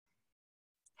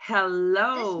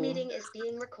Hello. This meeting is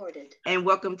being recorded. And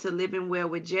welcome to Living Well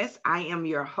with Jess. I am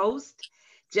your host,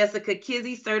 Jessica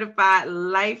Kizzy, certified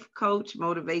life coach,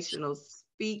 motivational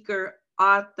speaker,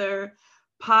 author,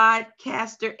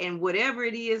 podcaster, and whatever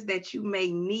it is that you may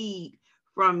need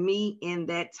from me in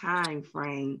that time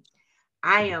frame.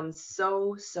 I am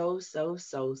so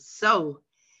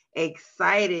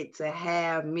excited to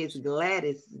have Miss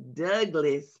Gladys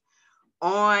Douglas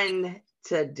on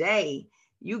today.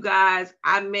 You guys,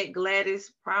 I met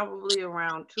Gladys probably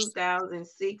around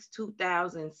 2006,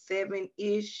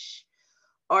 2007-ish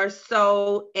or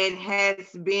so, and has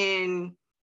been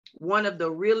one of the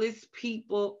realest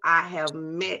people I have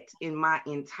met in my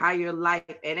entire life,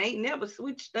 and ain't never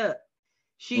switched up.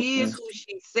 She is who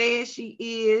she says she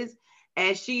is,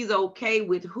 and she's okay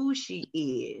with who she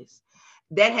is.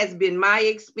 That has been my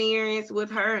experience with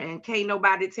her, and can't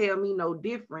nobody tell me no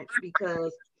difference,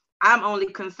 because I'm only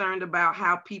concerned about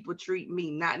how people treat me,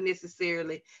 not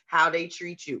necessarily how they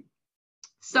treat you.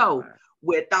 So,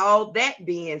 with all that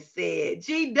being said,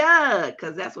 G Doug,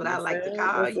 because that's what I like to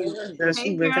call you.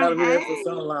 She's been calling me that for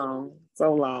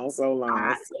so long.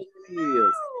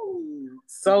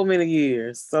 So many years.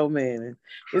 So many years.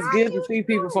 It's good to see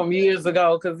people from years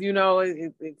ago, because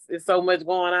it's so much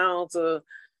going on. To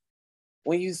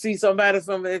when you see somebody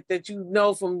from that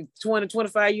from 20,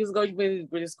 25 years ago, you been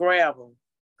just grab them,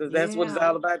 because that's what it's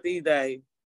all about these days.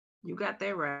 You got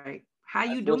that right. How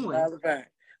you doing?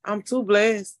 I'm too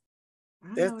blessed.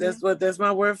 That's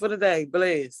my word for the day.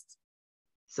 Blessed.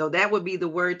 So that would be the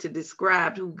word to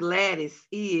describe who Gladys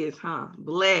is, huh?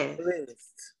 Blessed.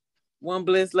 One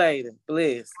blessed lady.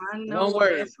 Blessed. I know. One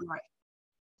word. That's right.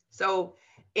 So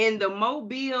in the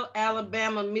Mobile,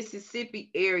 Alabama,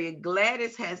 Mississippi area,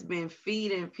 Gladys has been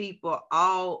feeding people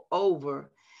all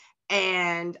over.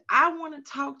 And I want to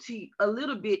talk to you a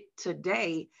little bit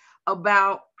today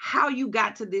about how you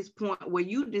got to this point where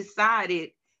you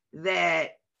decided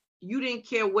that you didn't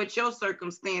care what your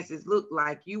circumstances looked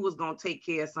like. You was going to take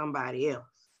care of somebody else.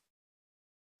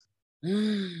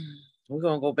 We're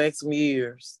going to go back some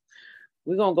years.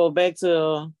 We're going to go back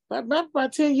to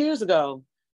about 10 years ago.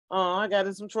 I got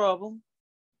in some trouble.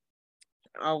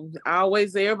 I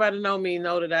always say, everybody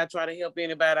know that I try to help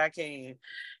anybody I can.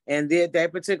 And at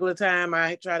that particular time,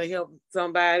 I try to help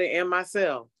somebody and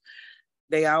myself.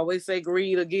 They always say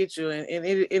greed will get you, and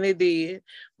it did.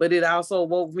 But it also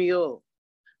woke me up.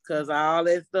 Because all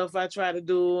that stuff I tried to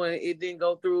do and it didn't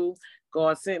go through,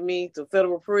 God sent me to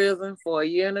federal prison for a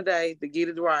year and a day to get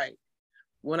it right.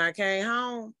 When I came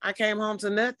home to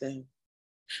nothing.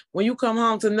 When you come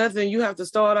home to nothing, you have to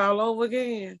start all over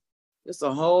again. It's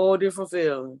a whole different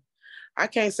feeling. I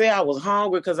can't say I was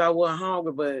hungry because I wasn't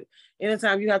hungry, but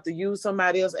anytime you have to use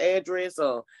somebody else's address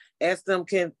or ask them,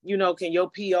 can your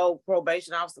PO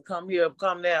probation officer come here,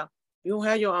 come there? You don't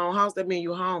have your own house, that means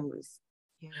you're homeless.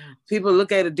 Yeah. People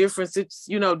look at it different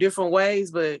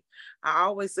ways, but I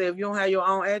always say, if you don't have your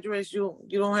own address, you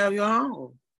don't have your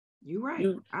home. You're right.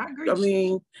 I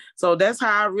agree. So that's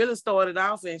how I really started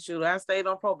off. And I stayed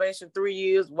on probation 3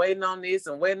 years, waiting on this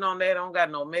and waiting on that. I don't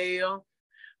got no mail.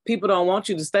 People don't want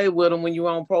you to stay with them when you're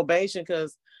on probation,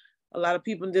 because a lot of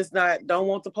people just don't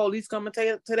want the police coming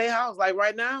to their house. Like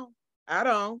right now, I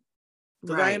don't,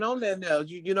 because I ain't on that now.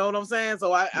 You know what I'm saying?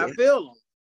 So I feel them.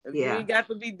 If you ain't got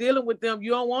to be dealing with them, you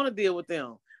don't want to deal with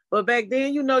them. But back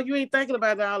then, you ain't thinking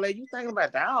about all that. You thinking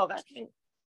about, dog, I can't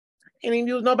even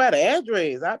use nobody's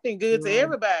address. I've been good to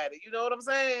everybody. You know what I'm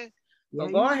saying? So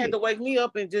God had to wake me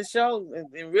up and just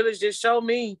and really just show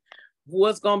me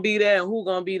what's going to be there and who's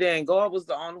going to be there. And God was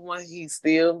the only one. He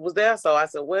still was there. So I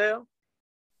said, well,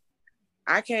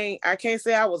 I can't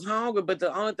say I was hungry, but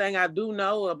the only thing I do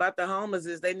know about the homeless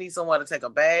is they need somewhere to take a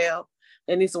bath.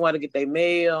 They need somewhere to get their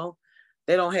mail.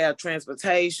 They don't have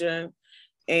transportation.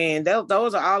 And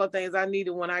those are all the things I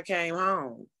needed when I came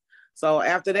home. So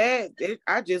after that,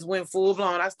 I just went full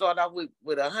blown. I started off with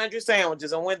 100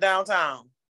 sandwiches and went downtown.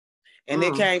 And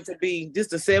it came to be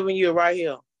just a 7 year right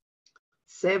here.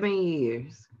 7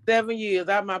 years. 7 years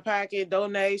out of my pocket,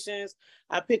 donations.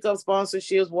 I pick up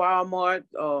sponsorships, Walmart,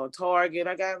 Target.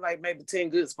 I got like maybe 10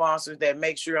 good sponsors that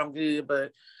make sure I'm good,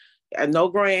 but no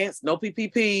grants, no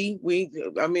PPP. We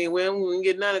didn't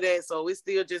get none of that. So it's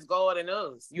still just God and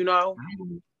us,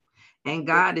 And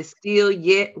God is still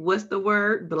yet, what's the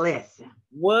word? Blessing.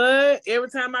 What? Every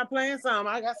time I plan something,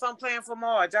 I got something planned for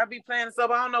March. I be planning stuff.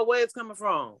 I don't know where it's coming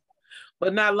from.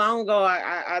 But not long ago,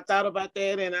 I thought about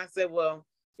that, and I said, well,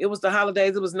 it was the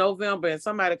holidays. It was November, and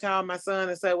somebody called my son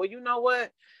and said, well, you know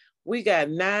what? We got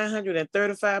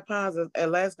 935 pounds of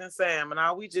Alaskan salmon.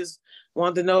 All we just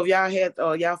wanted to know if y'all had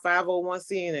y'all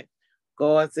 501c in it.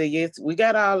 God said, yes, we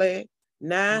got all that.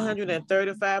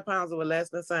 935 pounds of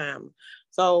elastic assignment.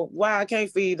 So why I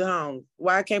can't feed the homeless?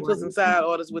 Why I can't put some Right. side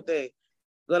orders with that?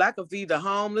 Good, I can feed the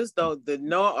homeless, though. The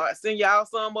no, or send y'all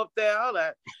some up there. All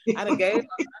that. I done gave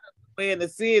away in the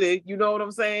city. You know what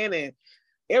I'm saying? And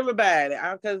everybody,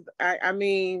 because I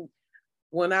mean,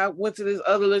 when I went to this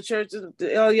other little church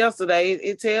yesterday,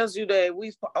 it tells you that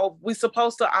we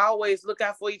supposed to always look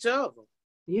out for each other.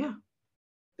 Yeah.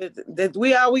 That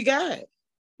we all we got.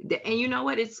 And you know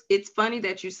what? It's funny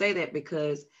that you say that,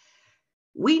 because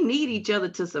we need each other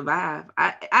to survive.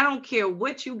 I don't care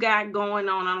what you got going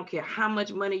on. I don't care how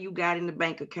much money you got in the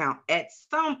bank account. At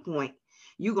some point,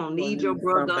 you're going to need your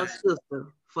brother or sister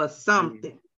for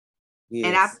something. Yes.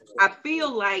 And I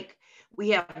feel like we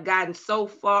have gotten so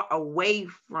far away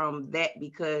from that,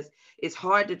 because it's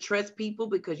hard to trust people,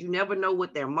 because you never know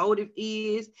what their motive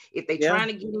is. If they're trying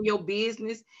to get in your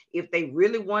business, if they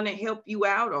really want to help you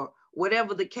out, or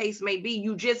whatever the case may be,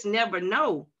 you just never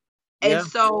know. And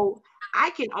so I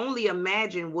can only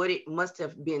imagine what it must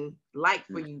have been like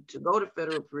for you to go to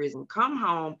federal prison, come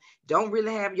home, don't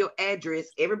really have your address,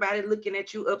 everybody looking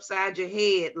at you upside your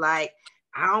head like,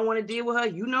 I don't want to deal with her.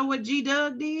 You know what G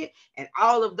Doug did? And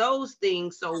all of those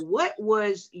things. So what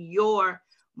was your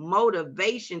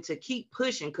motivation to keep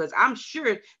pushing? Because I'm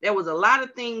sure there was a lot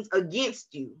of things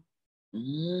against you.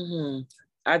 Mm-hmm.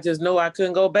 I just know I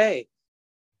couldn't go back.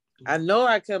 I know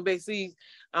I couldn't back. See,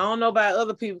 I don't know about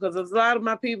other people, because there's a lot of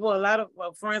my people, a lot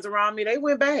of friends around me, they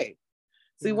went back.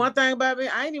 See, one thing about me,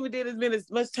 I ain't even did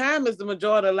as much time as the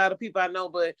majority of a lot of people I know,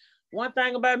 but one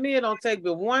thing about me, it don't take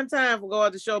but one time for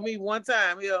God to show me one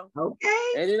time here.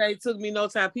 Okay. And it ain't took me no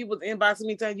time. People was inboxing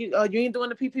me saying, you ain't doing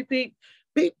the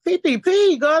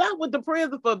PPP. God, I went to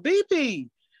prison for BP.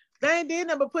 They ain't did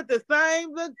nothing but put the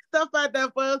same stuff out there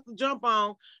for us to jump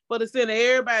on, for to send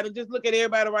everybody. Just look at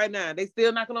everybody right now. They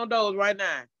still knocking on doors right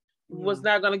now. Was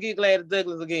not gonna get Gladys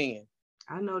Douglas again.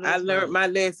 I know that. I learned my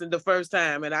lesson the first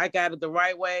time, and I got it the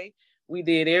right way. We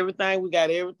did everything. We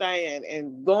got everything.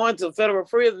 And going to federal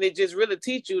prison, it just really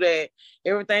teach you that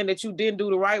everything that you didn't do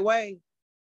the right way.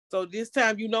 So this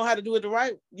time you know how to do it the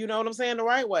right, you know what I'm saying, the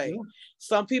right way. Yeah.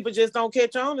 Some people just don't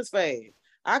catch on as fast.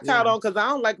 I caught on because I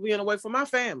don't like being away from my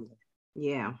family.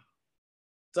 Yeah.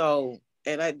 So,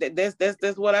 and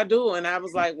that's what I do. And I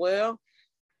was like, well,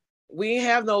 we ain't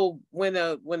have no, when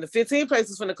the 15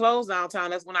 places from the close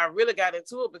downtown, that's when I really got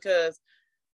into it, because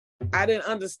I didn't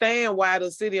understand why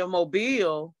the city of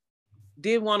Mobile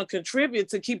didn't want to contribute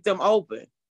to keep them open.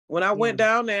 When I went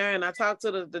down there and I talked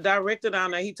to the director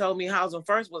down there, he told me Housing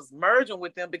First was merging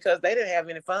with them because they didn't have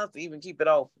any funds to even keep it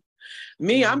open.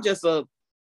 Me, I'm just a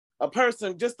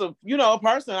person, a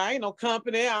person. I ain't no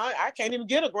company. I can't even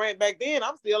get a grant back then.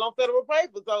 I'm still on federal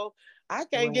paper. So I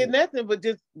can't get nothing but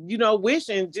just, wish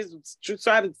and just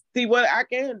try to see what I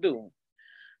can do.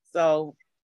 So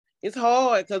it's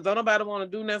hard because don't nobody want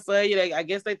to do nothing for you. I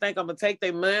guess they think I'm going to take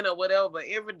their money or whatever, but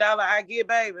every dollar I get,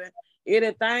 baby,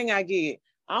 anything I get,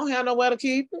 I don't have nowhere to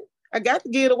keep it. I got to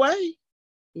get away.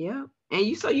 Yeah. And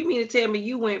you mean to tell me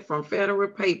you went from federal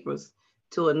papers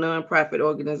to a nonprofit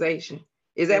organization?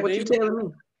 Is that what you're telling me?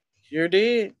 Sure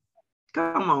did.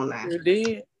 Come on now. Sure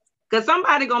did. Because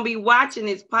somebody going to be watching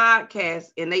this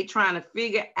podcast and they trying to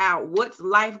figure out what's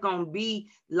life going to be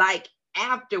like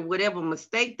after whatever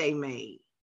mistake they made.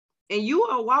 And you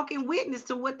are a walking witness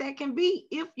to what that can be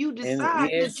if you decide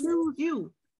to choose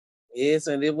you. Yes,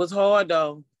 and it was hard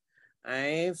though. I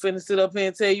ain't finna sit up here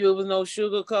and tell you it was no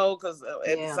sugar coat, because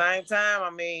at the same time,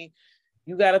 I mean,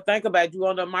 you got to think about you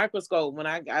on the microscope. When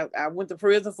I went to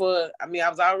prison I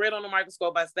was already on the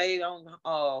microscope. I stayed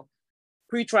on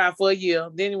pre-trial for a year.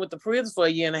 Then you went to prison for a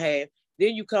year and a half.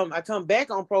 Then I come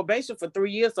back on probation for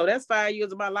 3 years. So that's 5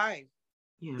 years of my life.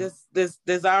 Yeah. This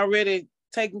already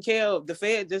taken care of. The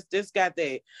Fed just got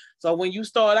that. So when you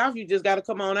start off, you just got to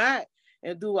come on out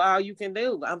and do all you can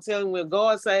do. I'm telling you, when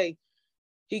God say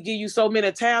he give you so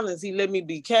many talents, he let me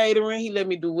be catering. He let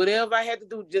me do whatever I had to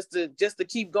do just to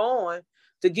keep going,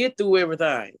 to get through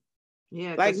everything.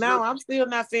 Yeah. Like now, I'm still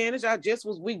not finished.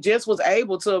 We just was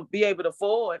able to be able to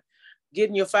afford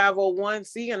getting your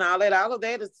 501c and all of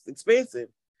that is expensive.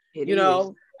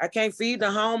 I can't feed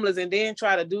the homeless and then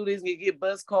try to do this and get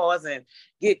bus cards and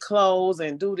get clothes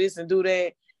and do this and do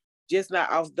that, just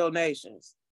not off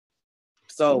donations.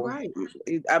 So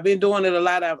I've been doing it a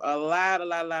lot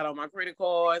on my credit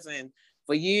cards and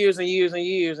for years and years and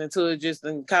years until it just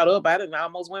caught up. I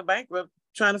almost went bankrupt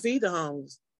trying to feed the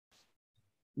homeless.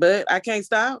 But I can't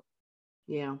stop.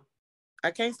 Yeah.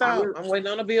 I can't stop. I'm waiting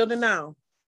on the building now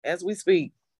as we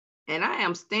speak. And I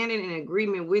am standing in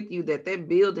agreement with you that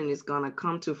building is going to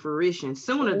come to fruition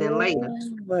sooner than later.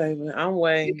 Baby, I'm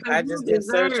waiting. I just been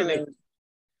searching it.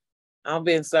 I've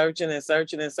been searching and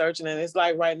searching and searching. And it's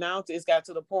like right now, it's got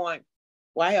to the point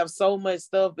where I have so much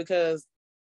stuff because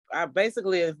I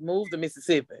basically have moved to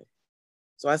Mississippi.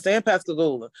 So I stay in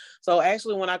Pascagoula. So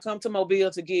actually, when I come to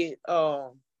Mobile to get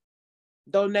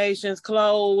donations,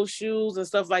 clothes, shoes, and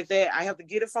stuff like that, I have to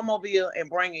get it from Mobile and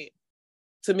bring it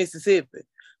to Mississippi.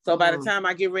 So by the time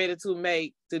I get ready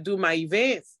to do my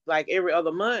events, like every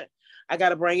other month, I got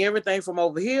to bring everything from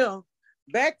over here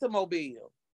back to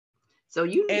Mobile. So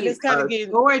you need a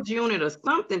storage unit or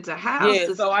something to house.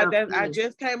 Yeah, so I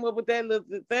just came up with that little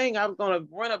thing. I was going to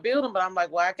rent a building, but I'm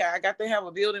like, well, I got to have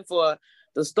a building for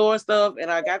the store stuff, and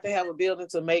I got to have a building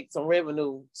to make some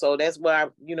revenue. So that's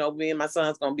where me and my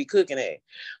son's going to be cooking at.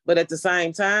 But at the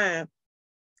same time,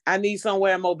 I need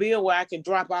somewhere in Mobile where I can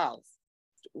drop off.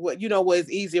 Where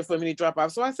it's easier for me to drop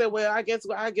off. So I said, well, I guess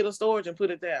I get a storage and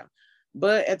put it there.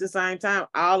 But at the same time,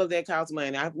 all of that costs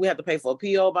money. We have to pay for a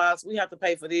P.O. box. We have to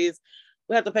pay for this.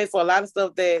 We have to pay for a lot of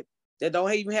stuff that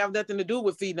don't even have nothing to do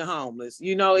with feeding the homeless.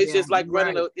 It's just like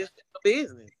running a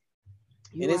business.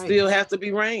 It still has to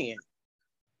be ran.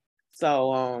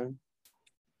 So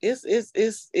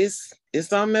it's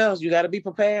something else. You got to be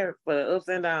prepared for the ups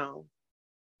and downs.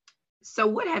 So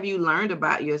what have you learned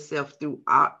about yourself through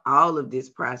all of this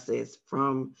process,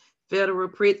 from federal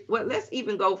prison? Well, let's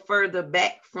even go further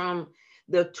back, from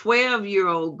the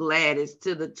 12-year-old Gladys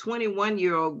to the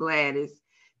 21-year-old Gladys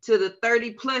to the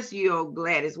 30-plus-year-old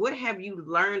Gladys. What have you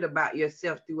learned about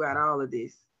yourself throughout all of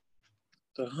this?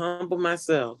 To humble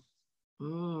myself.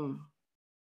 Ooh,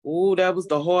 that was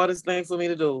the hardest thing for me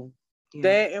to do. Yeah.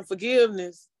 That and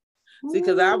forgiveness. See,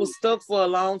 because I was stuck for a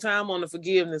long time on the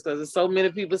forgiveness, because there's so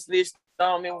many people snitched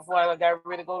on me before I got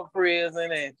ready to go to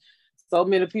prison, and so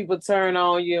many people turn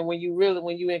on you. And when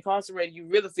you incarcerated, you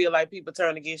really feel like people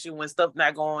turn against you when stuff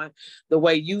not going the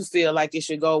way you feel like it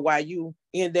should go while you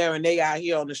in there and they out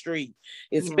here on the street.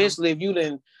 Especially if you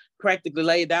didn't practically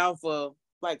lay down for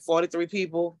like 43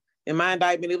 people. In my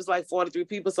indictment, it was like 43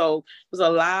 people. So it was a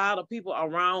lot of people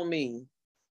around me.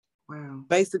 Wow.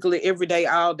 Basically every day,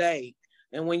 all day.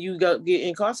 And when you get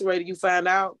incarcerated, you find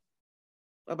out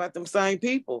about them same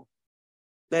people.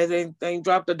 They ain't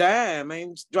dropped a dime,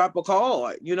 ain't dropped a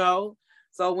card,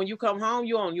 So when you come home,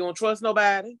 you don't trust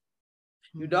nobody.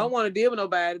 You don't want to deal with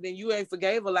nobody. Then you ain't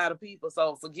forgave a lot of people.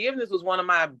 So forgiveness was one of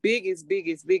my biggest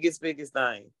things,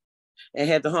 and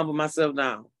had to humble myself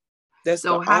down. That's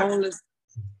so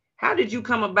How did you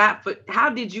come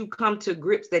to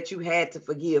grips that you had to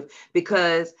forgive?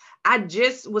 Because I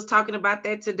just was talking about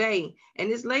that today,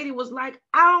 and this lady was like,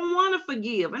 I don't want to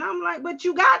forgive. And I'm like, but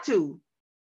you got to.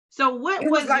 So what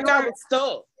was like I was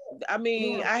stuck. I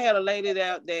mean, I had a lady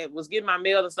that was getting my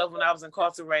mail and stuff when I was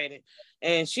incarcerated,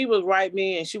 and she would write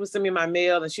me and she would send me my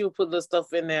mail and she would put little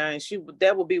stuff in there, and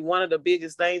that would be one of the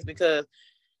biggest things, because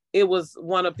it was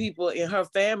one of people in her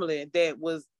family that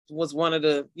was one of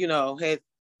the,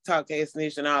 had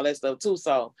snitch and all that stuff too.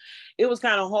 So it was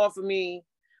kind of hard for me,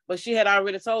 but she had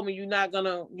already told me, you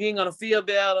ain't gonna feel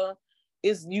better.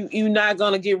 You're not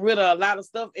gonna get rid of a lot of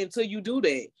stuff until you do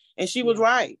that. And she was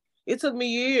right. It took me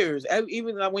years.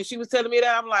 Even when she was telling me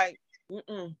that, I'm like,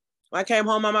 I came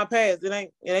home on my past.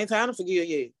 It ain't time to forgive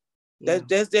yet. Yeah.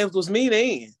 That was me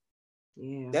then.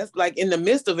 Yeah. That's like in the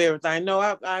midst of everything. No,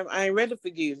 I ain't ready to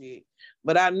forgive yet.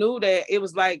 But I knew that it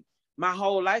was like my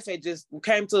whole life had just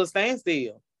came to a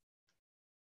standstill.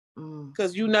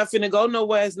 Because you're not finna go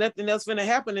nowhere. There's nothing else finna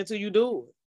happen until you do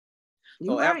it.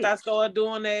 So after I started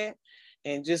doing that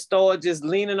and just started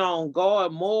leaning on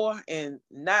God more, and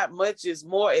not much is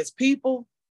more as people.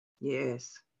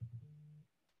 Yes.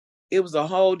 It was a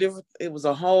whole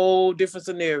different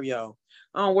scenario.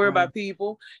 I don't worry about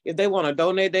people. If they want to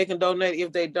donate, they can donate.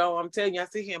 If they don't, I'm telling you, I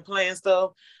sit here and plan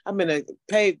stuff. I'm been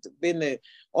to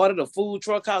order the food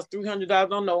truck, cost $300. I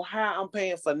don't know how I'm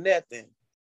paying for nothing.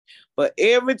 But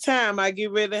every time I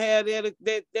get ready to have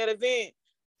that event,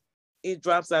 it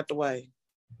drops out the way.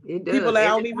 It does. People I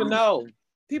don't even know.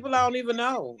 People I don't even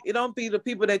know. It don't be the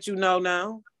people that you know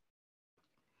now.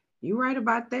 You're right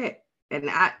about that. And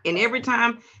every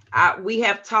time we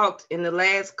have talked in the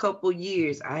last couple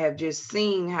years, I have just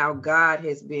seen how God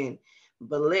has been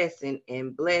blessing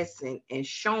and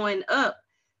showing up.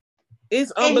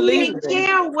 It's unbelievable. And he didn't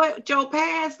care what your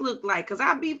past looked like, because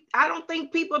I don't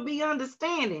think people be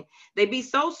understanding. They be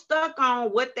so stuck on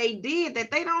what they did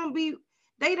that they don't be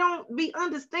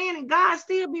understanding. God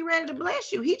still be ready to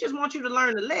bless you. He just wants you to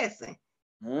learn the lesson.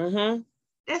 Mm-hmm.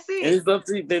 That's it. And it's up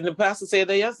to then the pastor said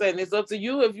that yesterday, and it's up to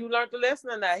you if you learned the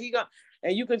lesson or not.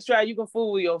 And you can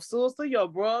fool your sister, your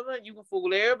brother, you can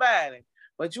fool everybody,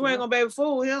 but you ain't gonna be able to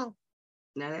fool him.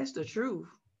 Now that's the truth.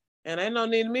 And ain't no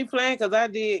need of me playing because I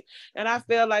did. And I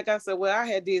felt like I said, well, I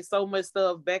had did so much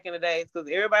stuff back in the days because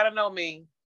everybody know me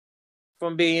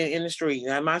from being in the street.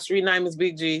 Now, my street name is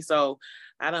Big G. So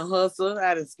I done hustled,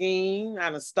 I done schemed, I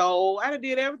done stole, I done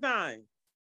did everything.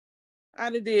 I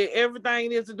done did everything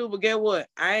there is to do, but guess what?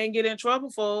 I ain't get in trouble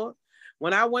for it.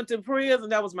 When I went to prison,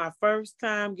 that was my first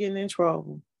time getting in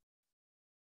trouble.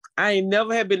 I ain't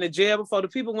never had been to jail before. The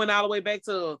people went all the way back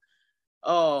to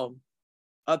a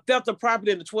theft of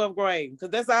property in the 12th grade,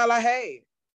 because that's all I had.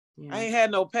 Yeah. I ain't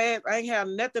had no past. I ain't had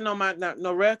nothing on my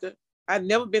no record. I'd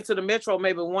never been to the Metro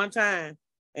maybe one time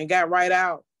and got right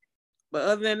out. But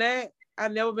other than that,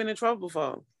 I'd never been in trouble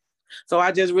before. So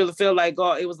I just really feel like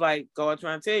God, it was like God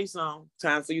trying to tell you something.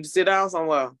 Time for you to sit down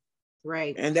somewhere.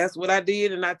 Right. And that's what I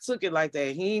did, and I took it like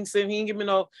that. He ain't give me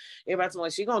no, everybody told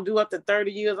me, she gonna do up to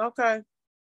 30 years. Okay.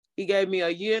 He gave me a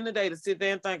year and a day to sit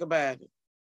there and think about it.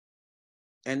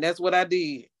 And that's what I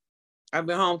did. I've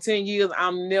been home 10 years.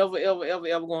 I'm never, ever, ever,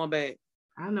 ever going back.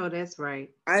 I know that's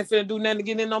right. I ain't finna do nothing to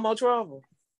get in no more trouble.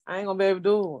 I ain't gonna be able to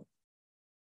do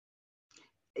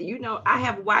it. You know, I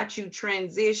have watched you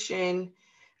transition.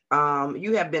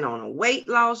 You have been on a weight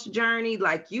loss journey.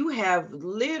 Like, you have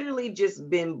literally just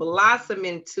been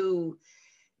blossoming to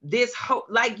this whole,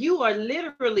 like, you are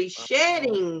literally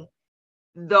shedding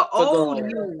the old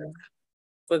you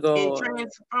and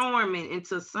transforming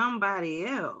into somebody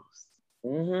else.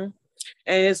 Mm-hmm.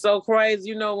 And it's so crazy,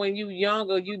 you know, when you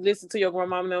younger, you listen to your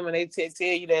grandmama and them, and they tell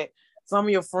you that some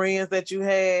of your friends that you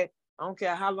had, I don't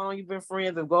care how long you've been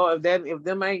friends, if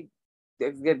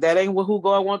that ain't who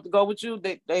God wants to go with you,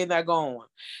 they not going.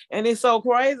 And it's so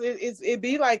crazy. It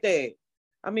be like that.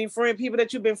 I mean, people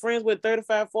that you've been friends with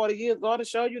 35, 40 years, God to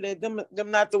show you that them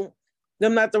not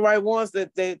the right ones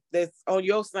that's on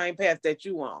your same path that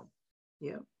you on.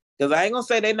 Yeah. Because I ain't gonna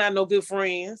say they not no good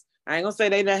friends. I ain't gonna say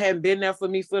they haven't been there for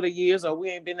me for the years, or we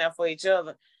ain't been there for each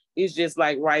other. It's just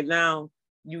like right now,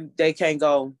 they can't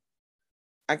go.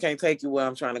 I can't take you where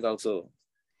I'm trying to go to.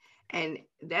 And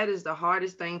that is the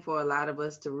hardest thing for a lot of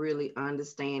us to really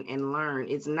understand and learn.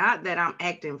 It's not that I'm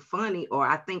acting funny or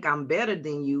I think I'm better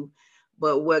than you,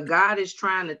 but where God is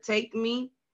trying to take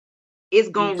me, it's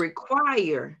going to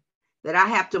require that I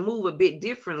have to move a bit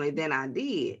differently than I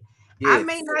did. Yes.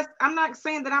 I'm not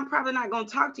saying that I'm probably not going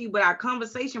to talk to you, but our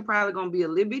conversation probably going to be a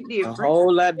little bit different. A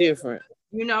whole lot different.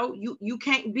 You know, you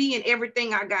can't be in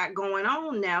everything I got going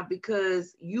on now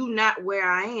because you not where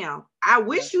I am. I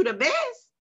wish you the best,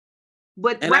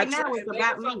 but and right now it's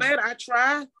about me. I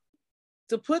try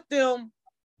to put them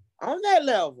on that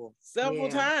level several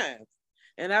times.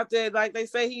 And after, like they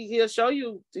say, he'll show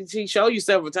you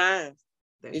several times.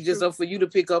 It's just up for you to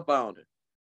pick up on it.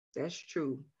 That's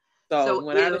true. So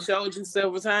when I showed you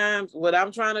several times what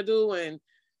I'm trying to do, and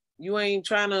you ain't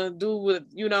trying to do what,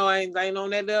 you know, I ain't on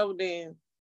that level, then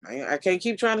I can't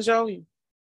keep trying to show you.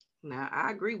 Now,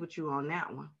 I agree with you on that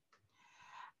one.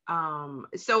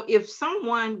 So if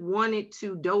someone wanted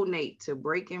to donate to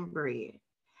Breaking Bread,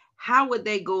 how would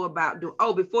they go about doing?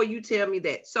 Oh, before you tell me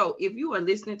that. So if you are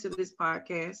listening to this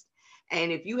podcast,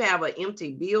 and if you have an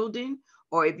empty building,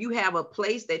 or if you have a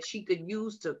place that she could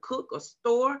use to cook or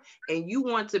store, and you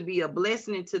want to be a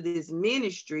blessing into this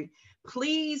ministry,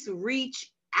 please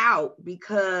reach out,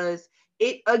 because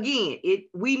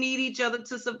we need each other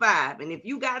to survive. And if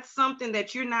you got something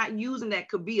that you're not using that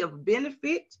could be of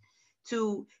benefit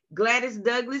to Gladys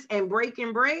Douglas and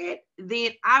Breaking Bread,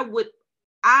 then I would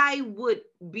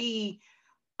be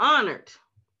honored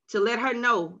to let her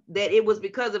know that it was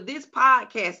because of this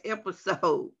podcast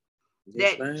episode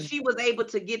that she was able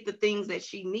to get the things that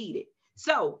she needed.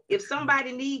 So if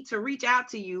somebody needs to reach out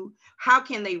to you, how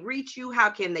can they reach you? How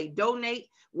can they donate?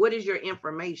 What is your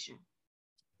information?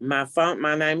 My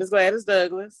name is Gladys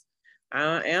Douglas.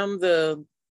 I am the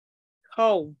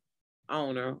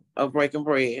co-owner of Breaking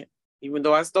Bread. Even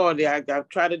though I started, I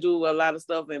try to do a lot of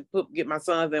stuff and get my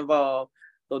sons involved.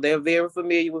 So they're very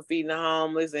familiar with feeding the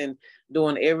homeless and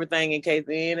doing everything in case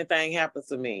anything happens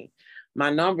to me. My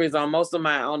number is on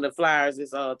on the flyers.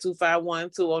 It's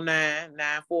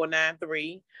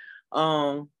 251-209-9493.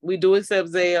 We do accept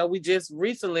Zelle. We just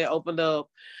recently opened up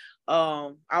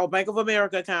our Bank of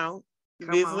America account,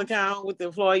 business account with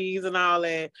employees and all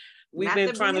that. We've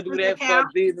been trying to do that for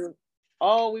business.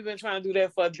 Oh, we've been trying to do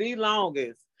that for the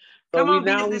longest. So we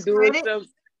do accept.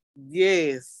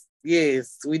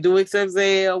 Yes, we do accept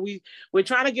Zelle. We're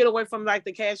trying to get away from like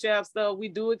the Cash App stuff. We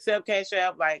do accept Cash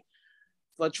App, like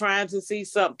for trying to see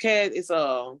some cash. It's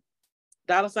 $,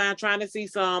 trying to see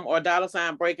some, or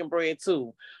 $ Breaking Bread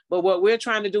too. But what we're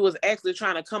trying to do is actually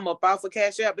trying to come up off of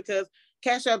Cash App, because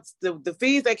Cash App, the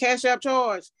fees that Cash App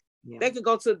charge Yeah. They could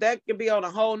go to, that could be on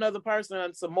a whole nother person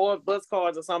and some more bus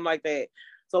cards or something like that.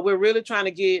 So we're really trying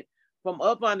to get from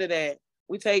up under that.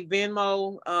 We take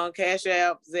Venmo, Cash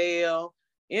App, Zelle,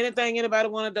 anything anybody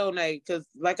want to donate. Because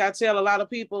like I tell a lot of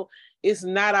people, it's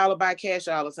not all about cash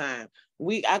all the time.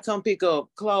 I come pick up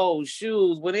clothes,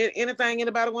 shoes, anything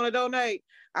anybody want to donate,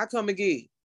 I come and get.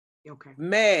 Okay.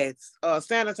 Masks,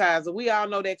 sanitizer. We all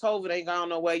know that COVID ain't gone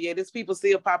nowhere yet. There's people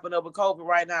still popping up with COVID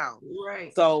right now.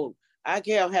 Right. So I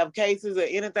can have cases or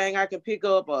anything I can pick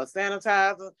up, or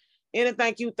sanitizer,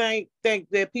 anything you think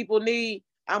that people need,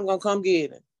 I'm gonna come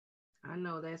get it. I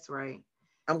know that's right.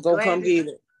 I'm gonna come get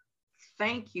it.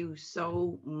 Thank you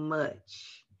so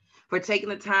much for taking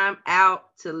the time out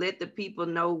to let the people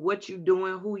know what you're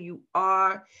doing, who you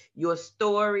are, your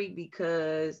story,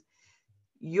 because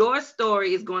your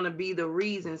story is going to be the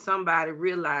reason somebody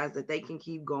realizes that they can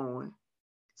keep going.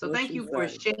 So thank you for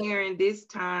sharing this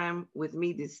time with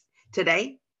me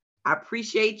today. I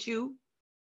appreciate you.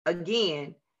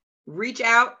 Again, reach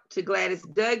out to Gladys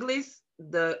Douglas.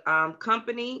 The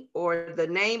company or the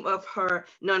name of her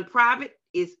nonprofit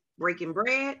is Breaking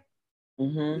Bread.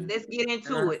 Mm-hmm. Let's get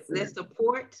into it. Let's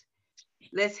support.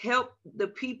 Let's help the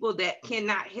people that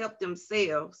cannot help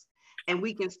themselves. And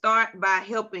we can start by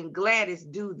helping Gladys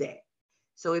do that.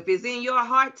 So if it's in your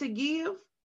heart to give,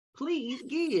 please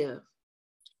give.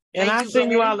 And I'll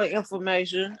send you all the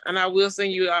information, and I will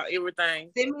send you everything.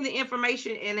 Send me the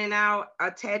information, and then I'll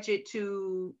attach it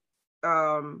to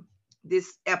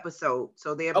this episode,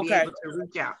 so they'll be able to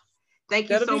reach out. Thank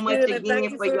you so much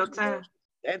again for your time.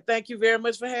 And thank you very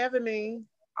much for having me.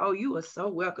 Oh, you are so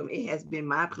welcome. It has been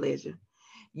my pleasure.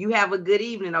 You have a good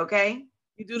evening, okay?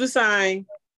 You do the same.